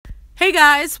Hey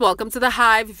guys, welcome to the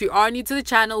Hive. If you are new to the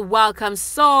channel, welcome.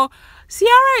 So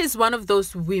Ciara is one of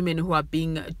those women who are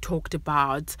being talked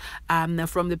about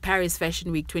from the Paris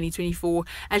Fashion Week 2024,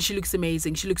 and she looks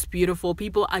amazing. She looks beautiful.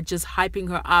 People are just hyping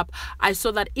her up. I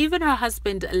saw that even her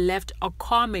husband left a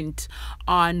comment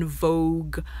on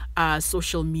Vogue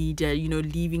social media,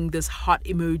 leaving this heart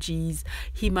emojis.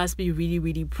 He must be really,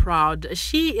 really proud.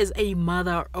 She is a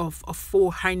mother of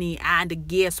four, honey, and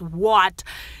guess what?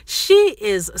 She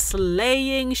is slaying.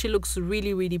 She looks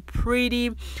really, really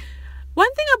pretty. One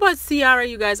thing about Ciara,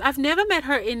 you guys, I've never met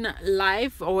her in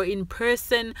live or in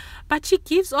person, but she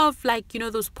gives off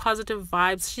those positive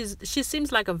vibes. She seems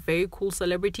like a very cool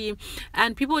celebrity,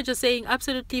 and people are just saying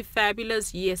absolutely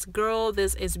fabulous. Yes, girl,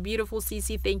 this is beautiful.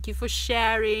 Cece, thank you for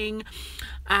sharing.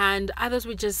 And others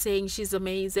were just saying she's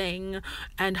amazing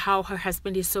and how her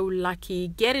husband is so lucky.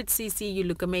 Get it, Cece, you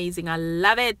look amazing. I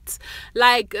love it.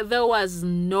 Like, there was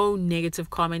no negative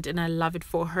comment, and I love it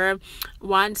for her.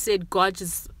 One said,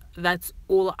 gorgeous. That's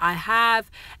all I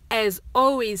have. As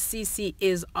always, Cece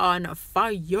is on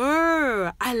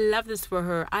fire. I love this for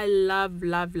her. I love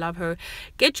her.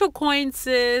 Get your coins,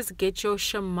 sis. Get your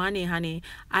shamani, honey.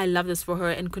 I love this for her,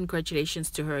 and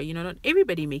congratulations to her. Not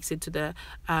everybody makes it to the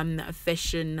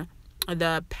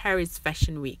the Paris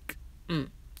Fashion Week.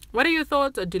 What are your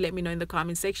thoughts? Do let me know in the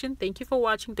comment section. Thank you for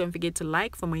watching. Don't forget to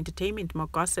like for more entertainment, more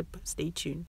gossip. Stay tuned.